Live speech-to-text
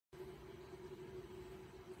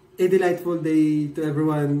A delightful day to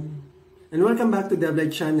everyone, and welcome back to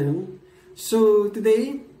Devlight channel. So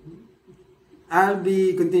today, I'll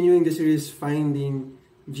be continuing the series Finding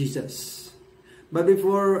Jesus. But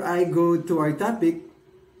before I go to our topic,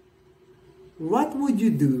 what would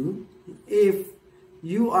you do if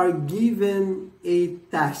you are given a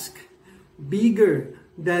task bigger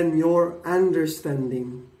than your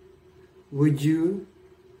understanding? Would you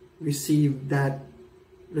receive that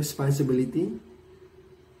responsibility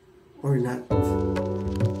or not?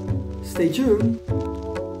 Stay tuned.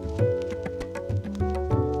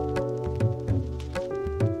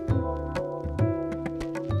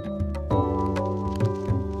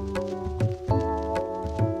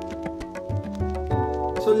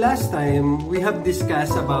 So last time, we have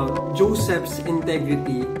discussed about Joseph's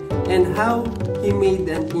integrity and how he made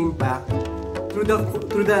an impact through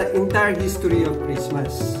the entire history of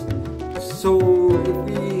Christmas. So if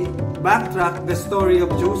we backtrack the story of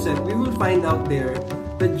Joseph, we will find out there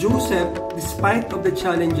that Joseph, despite of the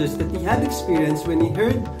challenges that he had experienced when he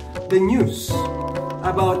heard the news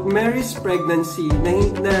about Mary's pregnancy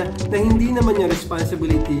na hindi naman niya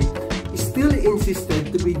responsibility, he still insisted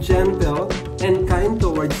to be gentle and kind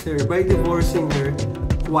towards her by divorcing her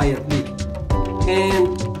quietly.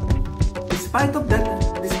 And despite of that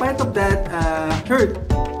hurt,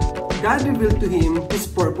 God revealed to him his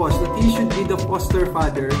purpose, that he should be the foster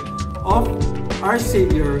father of our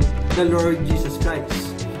Savior, the Lord Jesus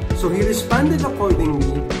Christ. So he responded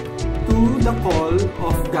accordingly to the call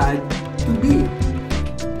of God to be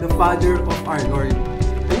the father of our Lord.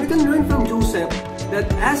 And we can learn from Joseph that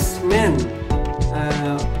as men,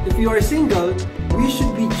 if you are single, we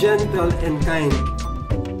should be gentle and kind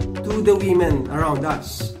to the women around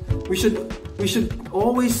us. We should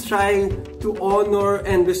always try to honor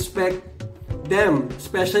and respect them,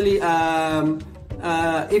 especially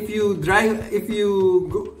if you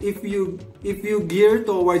gear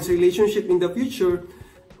towards relationship in the future.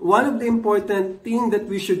 One of the important thing that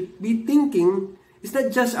we should be thinking is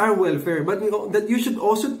not just our welfare, but that you should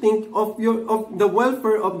also think of the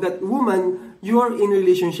welfare of that woman you are in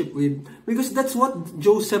relationship with, because that's what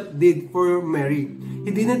Joseph did for Mary.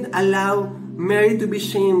 He didn't allow Mary to be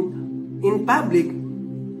shamed in public,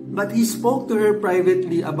 but he spoke to her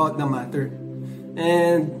privately about the matter.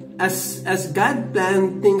 And as God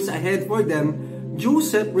planned things ahead for them,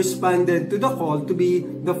 Joseph responded to the call to be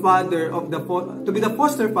the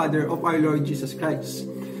foster father of our Lord Jesus Christ.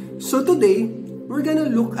 So today, we're gonna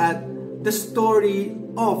look at the story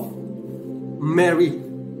of Mary.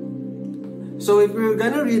 So if we're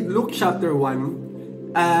gonna read Luke chapter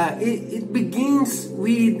 1, it begins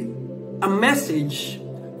with a message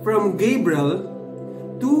from Gabriel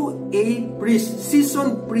to a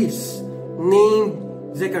seasoned priest named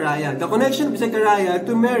Zechariah. The connection of Zechariah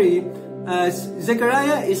to Mary,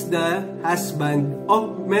 Zechariah is the husband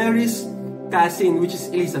of Mary's cousin, which is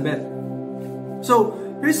Elizabeth. So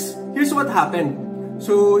here's what happened.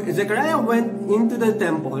 So Zechariah went into the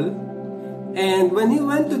temple, and when he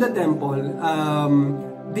went to the temple,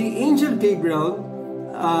 the angel Gabriel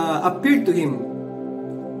appeared to him,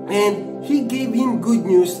 and he gave him good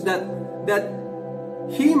news that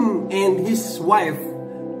him and his wife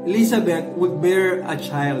Elizabeth would bear a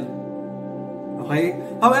child. Okay?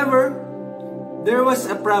 However, there was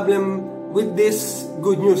a problem with this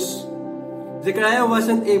good news. Zechariah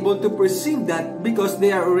wasn't able to perceive that because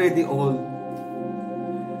they are already old.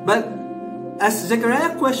 But as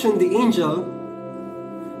Zechariah questioned the angel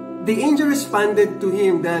responded to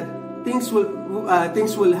him that things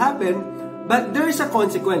will happen, but there is a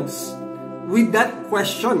consequence with that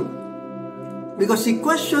question, because he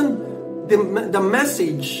questioned the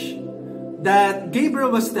message that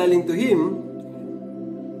Gabriel was telling to him.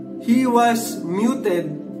 He was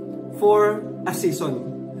muted for a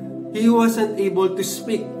season. He wasn't able to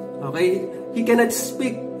speak. Okay? He cannot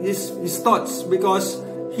speak his thoughts because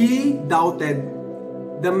he doubted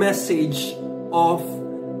the message of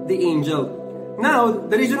the angel. Now,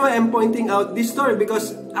 the reason why I'm pointing out this story,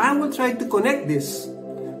 because I will try to connect this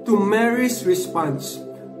to Mary's response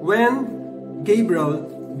when Gabriel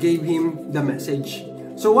gave him the message.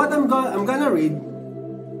 So what I'm gonna read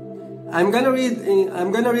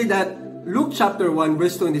that Luke chapter 1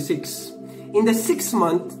 verse 26. In the 6th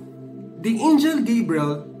month, the angel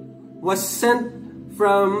Gabriel was sent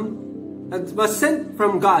from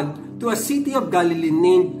God to a city of Galilee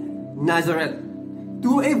named Nazareth,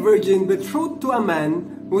 to a virgin betrothed to a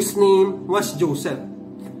man whose name was Joseph,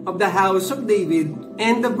 of the house of David,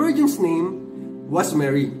 and the virgin's name was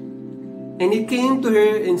Mary. And he came to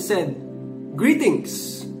her and said,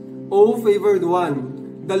 "Greetings, O favored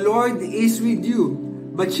one, the Lord is with you."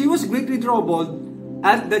 But she was greatly troubled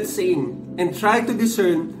at that saying and tried to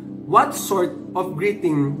discern what sort of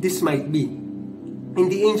greeting this might be. And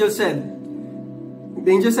the angel said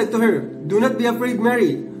to her, "Do not be afraid,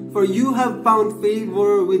 Mary, for you have found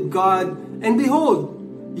favor with God, and behold,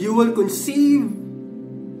 you will conceive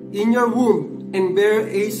in your womb and bear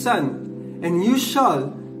a son, and you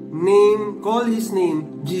shall call his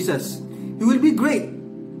name Jesus. He will be great,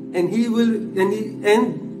 and will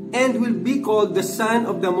be called the Son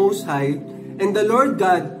of the Most High, and the Lord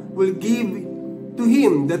God will give to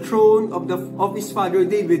him the throne of his father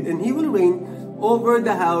David, and he will reign over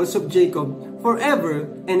the house of Jacob forever,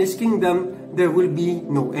 and his kingdom there will be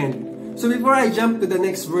no end." So before I jump to the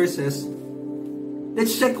next verses,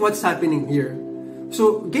 let's check what's happening here.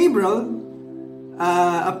 So Gabriel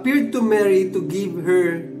appeared to Mary to give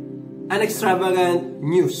her an extravagant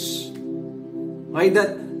news. Okay,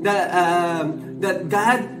 that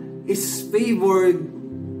God is favored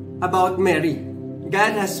about Mary.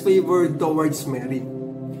 God has favored towards Mary.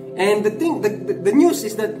 And the news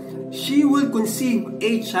is that she will conceive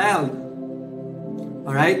a child.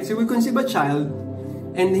 Alright? She will conceive a child,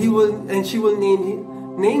 and she will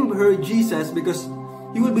name her Jesus, because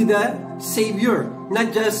he will be the Savior,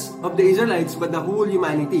 not just of the Israelites, but the whole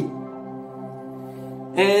humanity.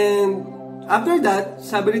 And after that,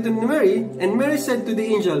 sabi rito ni Mary, and Mary said to the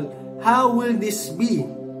angel, "How will this be,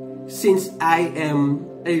 since I am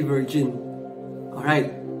a virgin?"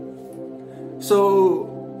 Alright.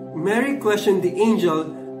 So, Mary questioned the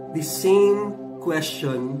angel the same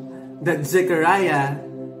question that Zechariah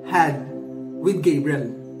had with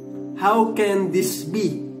Gabriel. How can this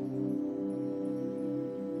be?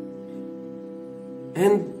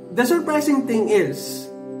 And the surprising thing is,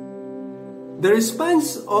 the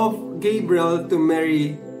response of Gabriel to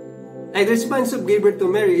Mary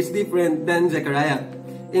is different than Zechariah.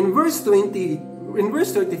 In verse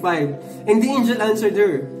 35, and the angel answered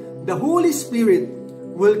her, "The Holy Spirit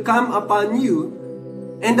will come upon you,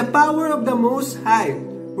 and the power of the Most High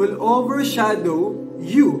will overshadow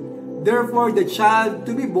you. Therefore, the child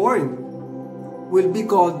to be born will be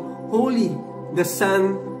called Holy, the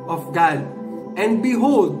Son of God. And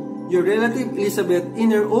behold, your relative Elizabeth,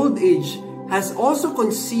 in her old age, has also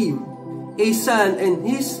conceived a son, and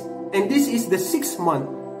this is the 6th month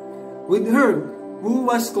with her who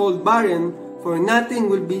was called barren, for nothing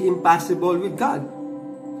will be impossible with God."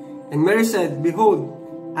 And Mary said, "Behold,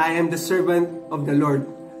 I am the servant of the Lord.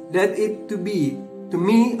 Let it to be to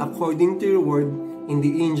me according to your word." And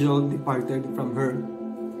the angel departed from her.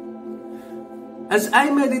 As I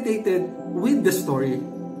meditated with the story,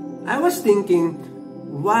 I was thinking,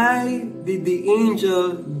 why did the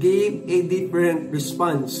angel give a different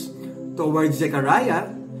response towards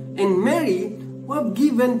Zechariah and Mary, who have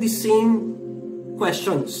given the same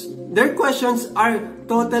questions? Their questions are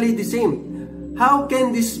totally the same. How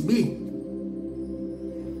can this be?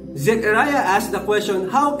 Zechariah asked the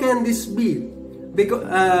question, how can this be? Because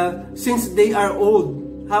since they are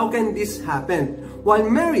old, how can this happen? While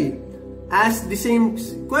Mary asked the same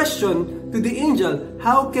question to the angel,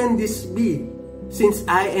 how can this be, since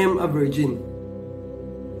I am a virgin?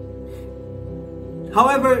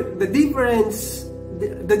 However, the difference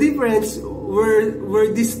were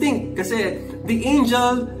distinct, kasi the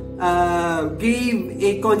angel gave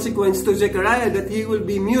a consequence to Zechariah that he will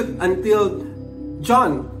be mute until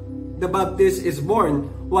John the Baptist is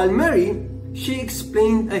born, while Mary, he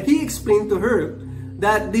explained to her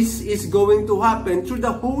that this is going to happen through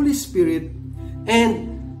the Holy Spirit,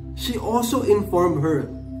 and she also informed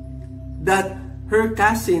her that her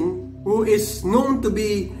cousin, who is known to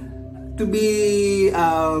be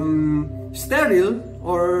sterile,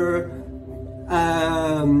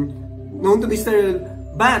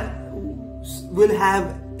 but will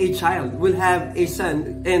have a child, will have a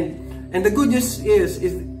son, and the good news is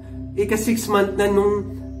ika-6 month na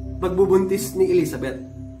nung pagbubuntis ni Elizabeth.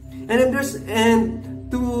 And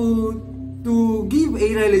to give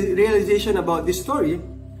a realization about this story,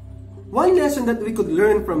 one lesson that we could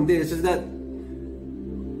learn from this is that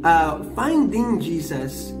finding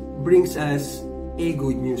Jesus brings us a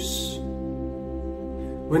good news.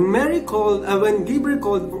 When Gabriel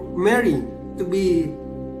called Mary to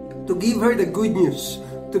give her the good news,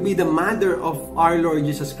 to be the mother of our Lord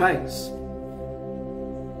Jesus Christ,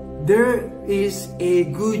 there is a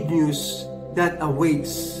good news that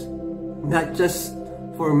awaits, not just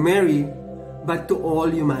for Mary, but to all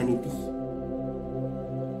humanity.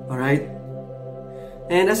 Alright?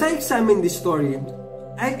 And as I examine this story,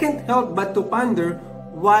 I can't help but to ponder,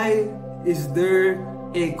 why is there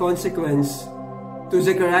a consequence to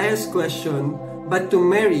Zechariah's question, but to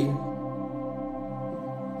Mary,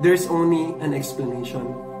 there's only an explanation?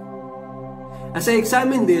 As I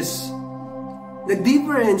examine this, the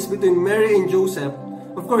difference between Mary and Joseph,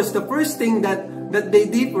 of course, the first thing that they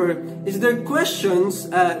differ is their questions,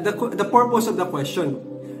 the purpose of the question.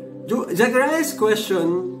 Zechariah's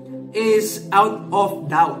question is out of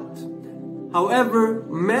doubt. However,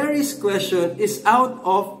 Mary's question is out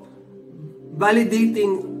of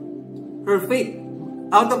validating her faith,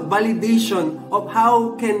 out of validation of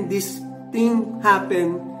how can this thing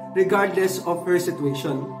happen regardless of her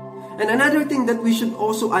situation. And another thing that we should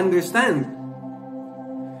also understand,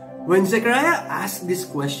 when Zechariah asked this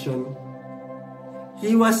question,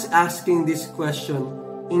 he was asking this question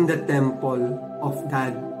in the temple of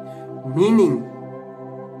God. Meaning,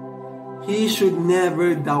 he should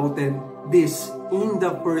never doubted this in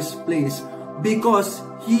the first place because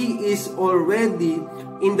he is already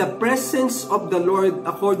in the presence of the Lord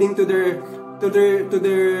according to their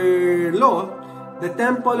law. The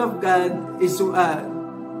temple of God is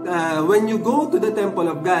when you go to the temple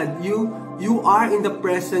of God, you are in the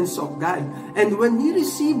presence of God. And when he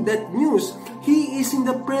received that news, he is in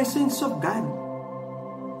the presence of God.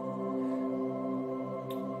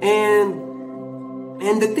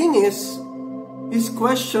 And the thing is, his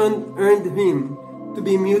question earned him to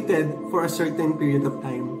be muted for a certain period of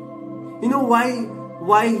time. You know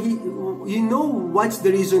what's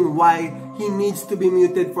the reason why he needs to be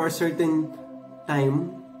muted for a certain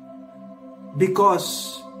time?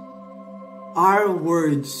 Because our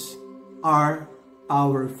words are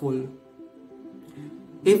powerful.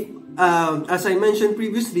 If, as I mentioned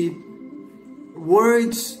previously,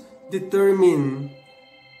 words determine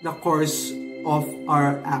the course of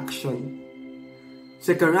our action.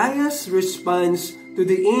 Zechariah's response to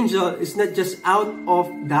the angel is not just out of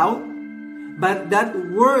doubt, but that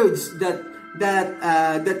words that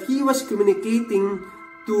he was communicating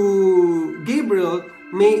to Gabriel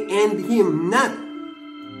may end him not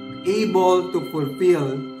able to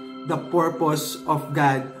fulfill the purpose of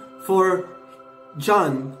God for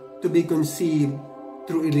John to be conceived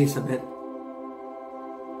through Elizabeth.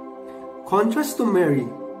 Contrast to Mary.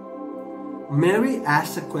 Mary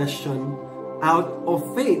asked a question out of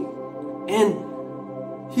faith, and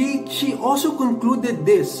she also concluded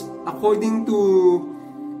this according to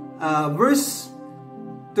verse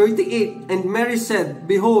 38. And Mary said,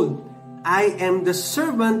 "Behold, I am the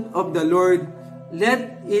servant of the Lord.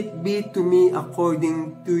 Let it be to me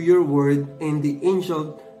according to your word." And the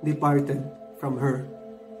angel departed from her.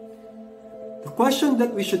 The question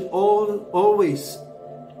that we should always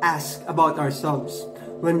ask about ourselves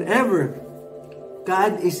whenever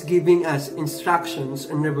God is giving us instructions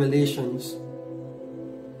and revelations,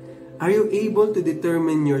 are you able to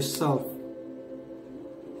determine yourself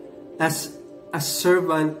as a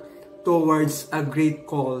servant towards a great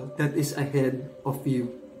call that is ahead of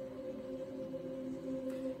you?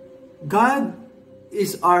 God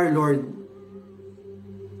is our Lord.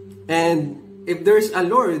 And if there's a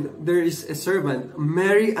Lord, there is a servant.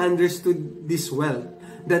 Mary understood this well,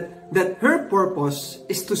 that her purpose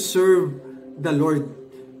is to serve the Lord.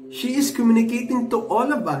 She is communicating to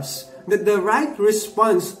all of us that the right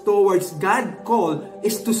response towards God's call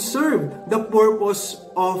is to serve the purpose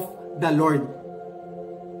of the Lord.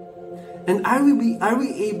 And are we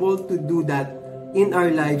able to do that in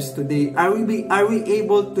our lives today? Are we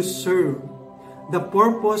able to serve the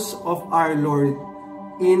purpose of our Lord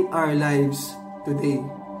in our lives today?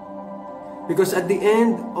 Because at the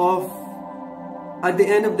end of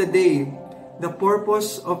the day, the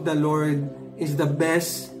purpose of the Lord is the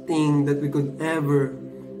best thing that we could ever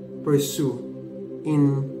pursue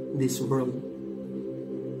in this world.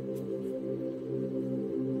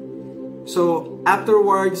 So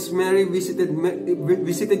afterwards, Mary visited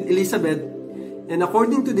Elizabeth, and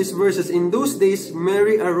according to these verses, in those days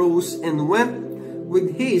Mary arose and went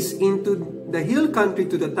with haste into the hill country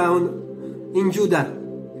to the town in Judah,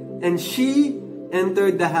 and she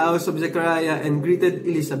entered the house of Zechariah and greeted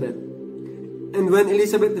Elizabeth. And when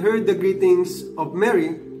Elizabeth heard the greetings of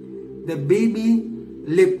Mary, the baby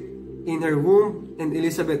leaped in her womb, and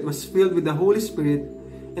Elizabeth was filled with the Holy Spirit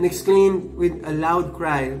and exclaimed with a loud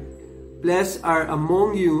cry, "Blessed are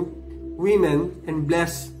among you women, and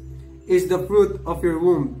blessed is the fruit of your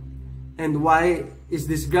womb. And why is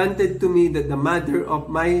this granted to me, that the mother of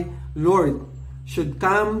my Lord should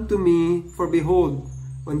come to me? For behold,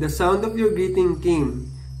 when the sound of your greeting came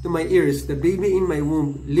to my ears, the baby in my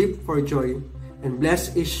womb leaped for joy. And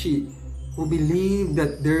blessed is she who believed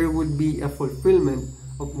that there would be a fulfillment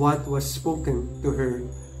of what was spoken to her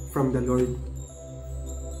from the Lord."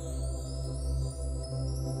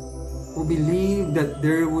 Who believed that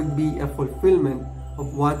there would be a fulfillment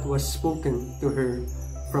of what was spoken to her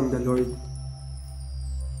from the Lord.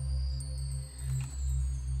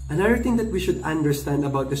 Another thing that we should understand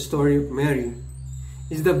about the story of Mary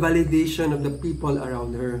is the validation of the people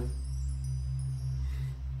around her.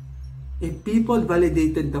 If people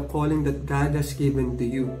validated the calling that God has given to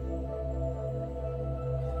you,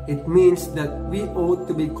 it means that we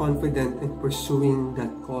ought to be confident in pursuing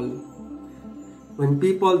that call. When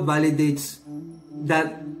people validates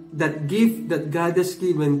that gift that God has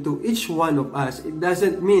given to each one of us, it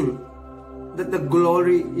doesn't mean that the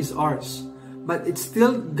glory is ours, but it's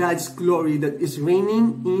still God's glory that is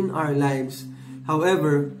reigning in our lives.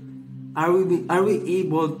 However, are we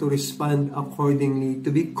able to respond accordingly,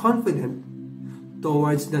 to be confident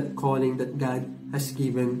towards that calling that God has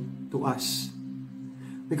given to us?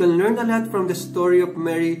 We can learn a lot from the story of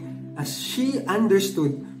Mary as she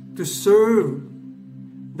understood to serve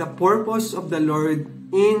the purpose of the Lord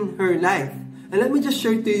in her life. And let me just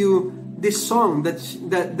share to you this song that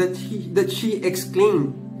she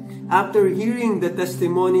exclaimed after hearing the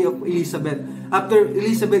testimony of Elizabeth. After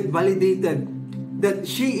Elizabeth validated that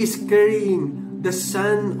she is carrying the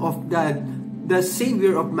Son of God, the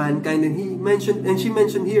Savior of mankind, and she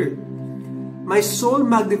mentioned here, "My soul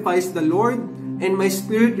magnifies the Lord, and my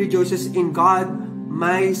spirit rejoices in God,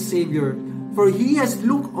 my Savior. For He has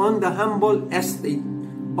looked on the humble estate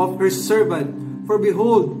of her servant. For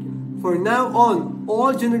behold, for now on,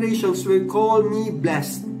 all generations will call me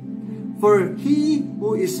blessed. For He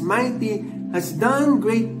who is mighty has done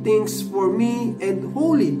great things for me, and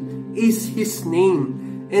holy is His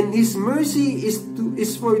name. And His mercy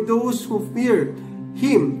is for those who fear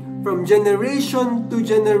Him from generation to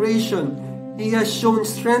generation. He has shown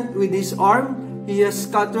strength with His arm. He has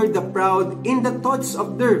scattered the proud in the thoughts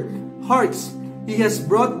of their hearts. He has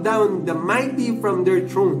brought down the mighty from their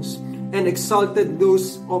thrones and exalted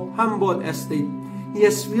those of humble estate. He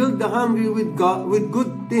has filled the hungry with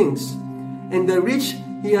good things, and the rich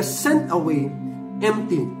He has sent away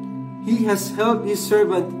empty. He has helped His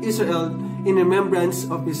servant Israel in remembrance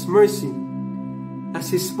of His mercy,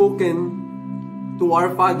 as He spoken to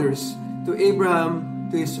our fathers, to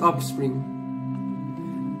Abraham, to his offspring."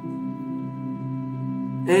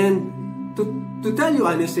 And to tell you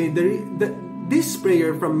honestly, this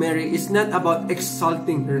prayer from Mary is not about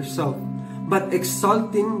exalting herself, but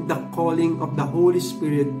exalting the calling of the Holy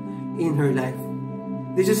Spirit in her life.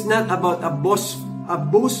 This is not about a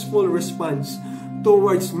boastful response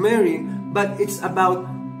towards Mary, but it's about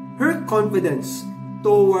her confidence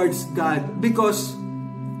towards God. Because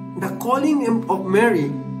the calling of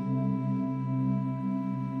Mary,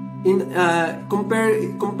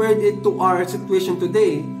 compared it to our situation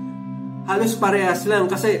today, halos parehas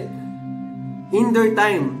lang, kasi in their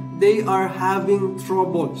time they are having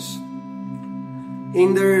troubles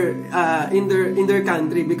in their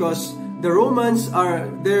country because the Romans are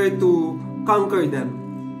there to conquer them.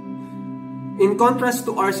 In contrast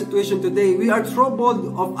to our situation today, we are troubled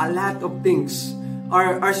of a lot of things.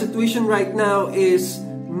 Our situation right now is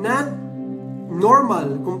not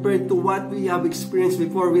normal compared to what we have experienced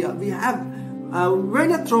before. We're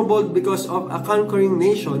not troubled because of a conquering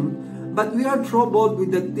nation, but we are troubled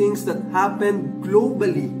with the things that happen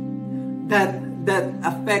globally that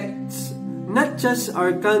affects not just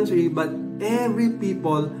our country but every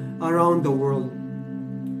people around the world.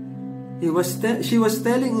 She was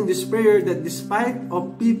telling in this prayer that despite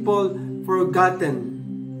of people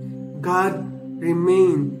forgotten, God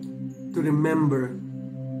remained to remember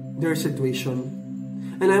their situation.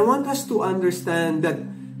 And I want us to understand that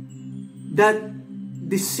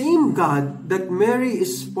the same God that Mary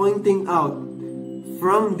is pointing out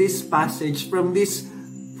from this passage, from this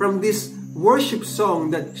worship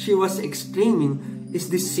song that she was exclaiming,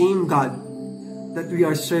 is the same God that we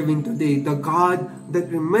are serving today. The God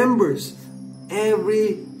that remembers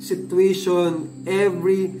every situation,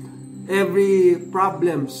 every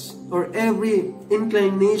problems, or every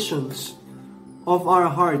inclinations of our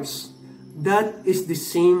hearts. That is the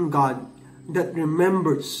same God that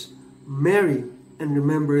remembers Mary and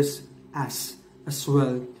remembers us as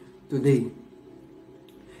well today.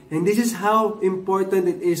 And this is how important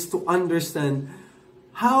it is to understand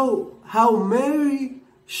how Mary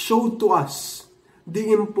showed to us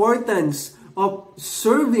the importance of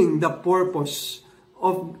serving the purpose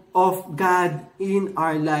of God in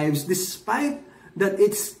our lives, despite that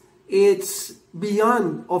it's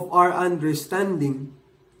beyond of our understanding.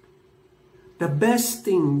 The best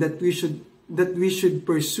thing that we should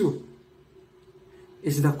pursue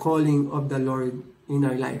is the calling of the Lord in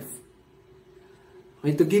our life.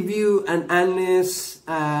 Okay, to give you an honest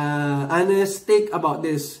take about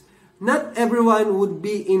this, not everyone would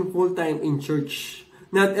be in full time in church.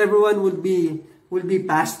 Not everyone would be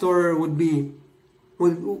pastor, would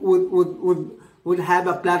would have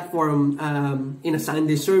a platform in a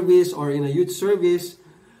Sunday service or in a youth service.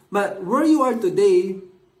 But where you are today,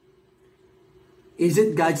 is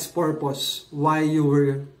it God's purpose why you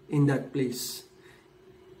were in that place?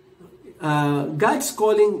 God's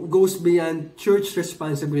calling goes beyond church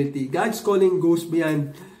responsibility. God's calling goes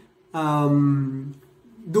beyond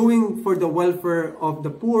doing for the welfare of the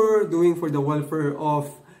poor, doing for the welfare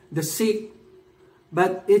of the sick.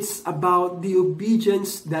 But it's about the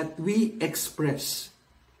obedience that we express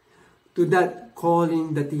to that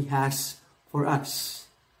calling that He has for us.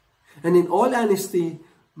 And in all honesty,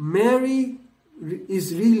 Mary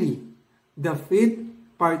is really the fit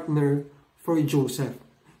partner for Joseph,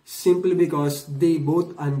 simply because they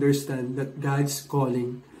both understand that God's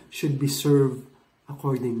calling should be served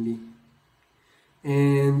accordingly.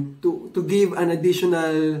 And to give an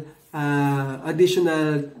additional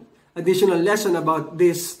lesson about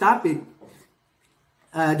this topic,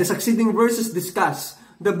 the succeeding verses discuss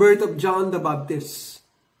the birth of John the Baptist.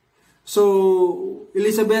 So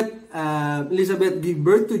Elizabeth gave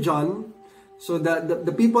birth to John. So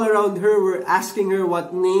the people around her were asking her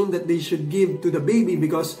what name that they should give to the baby,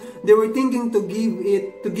 because they were thinking to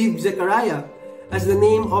give Zechariah as the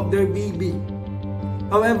name of their baby.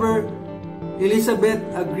 However, Elizabeth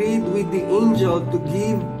agreed with the angel to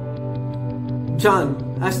give John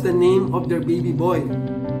as the name of their baby boy.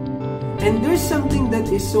 And there's something that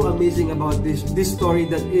is so amazing about this story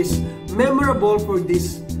that is memorable for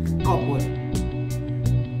this couple.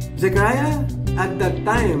 Zechariah at that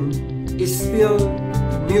time is still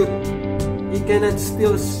mute. He cannot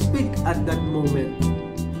still speak at that moment.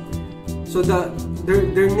 So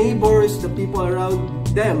their neighbors, the people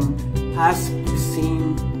around them, ask the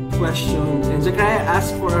same question. And Zechariah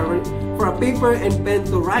asked for a paper and pen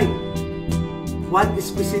to write what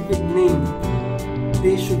specific name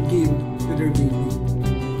they should give to their baby.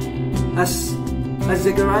 As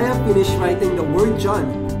Zechariah finished writing the word John,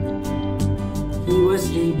 he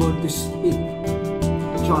was able to speak.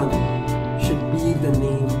 John should be the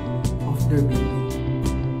name of their baby.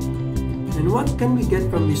 And what can we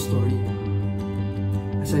get from this story?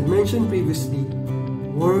 As I mentioned previously,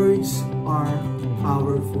 words are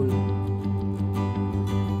powerful.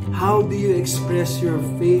 How do you express your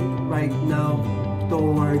faith right now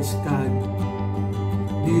towards God?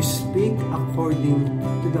 Do you speak according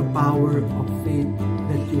to the power of faith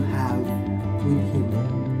that you have with Him?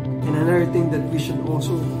 And another thing that we should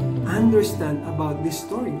also understand about this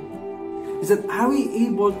story is that, are we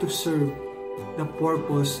able to serve the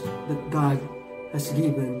purpose that God has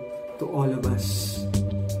given to all of us?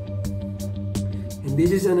 And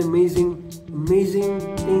this is an amazing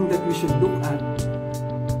thing that we should look at.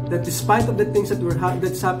 That despite of the things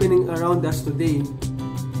that's happening around us today,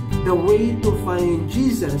 the way to find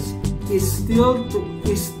Jesus is still through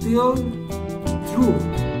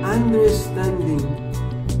understanding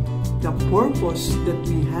the purpose that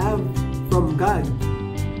we have from God,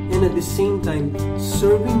 and at the same time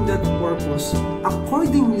serving that purpose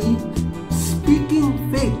accordingly, speaking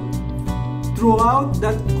faith throughout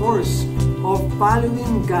that course of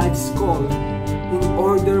following God's call in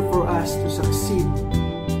order for us to succeed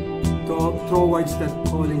towards that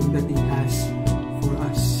calling that He has for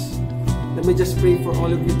us. Let me just pray for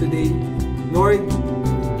all of you today. Lord,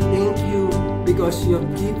 thank you because you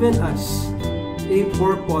have given us a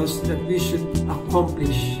purpose that we should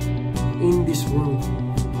accomplish in this world.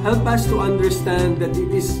 Help us to understand that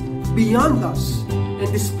it is beyond us,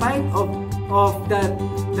 and despite of that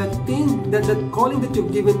calling that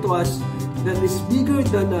you've given to us that is bigger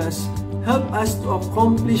than us, help us to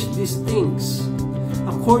accomplish these things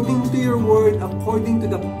according to your word, according to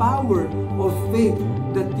the power of faith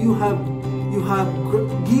that you have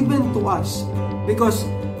given to us, because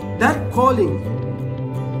that calling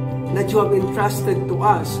that you have entrusted to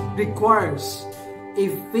us requires a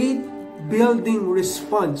faith-building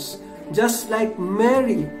response, just like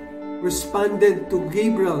Mary responded to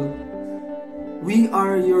Gabriel. We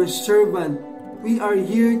are your servant. We are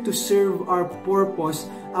here to serve our purpose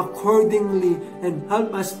accordingly, and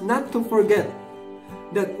help us not to forget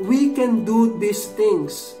that we can do these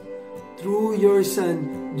things through your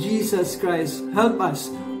Son, Jesus Christ. Help us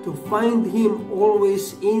to find Him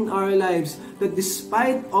always in our lives, that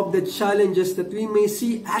despite of the challenges that we may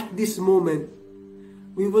see at this moment,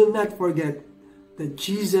 we will not forget that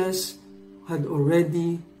Jesus had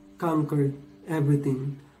already conquered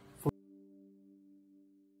everything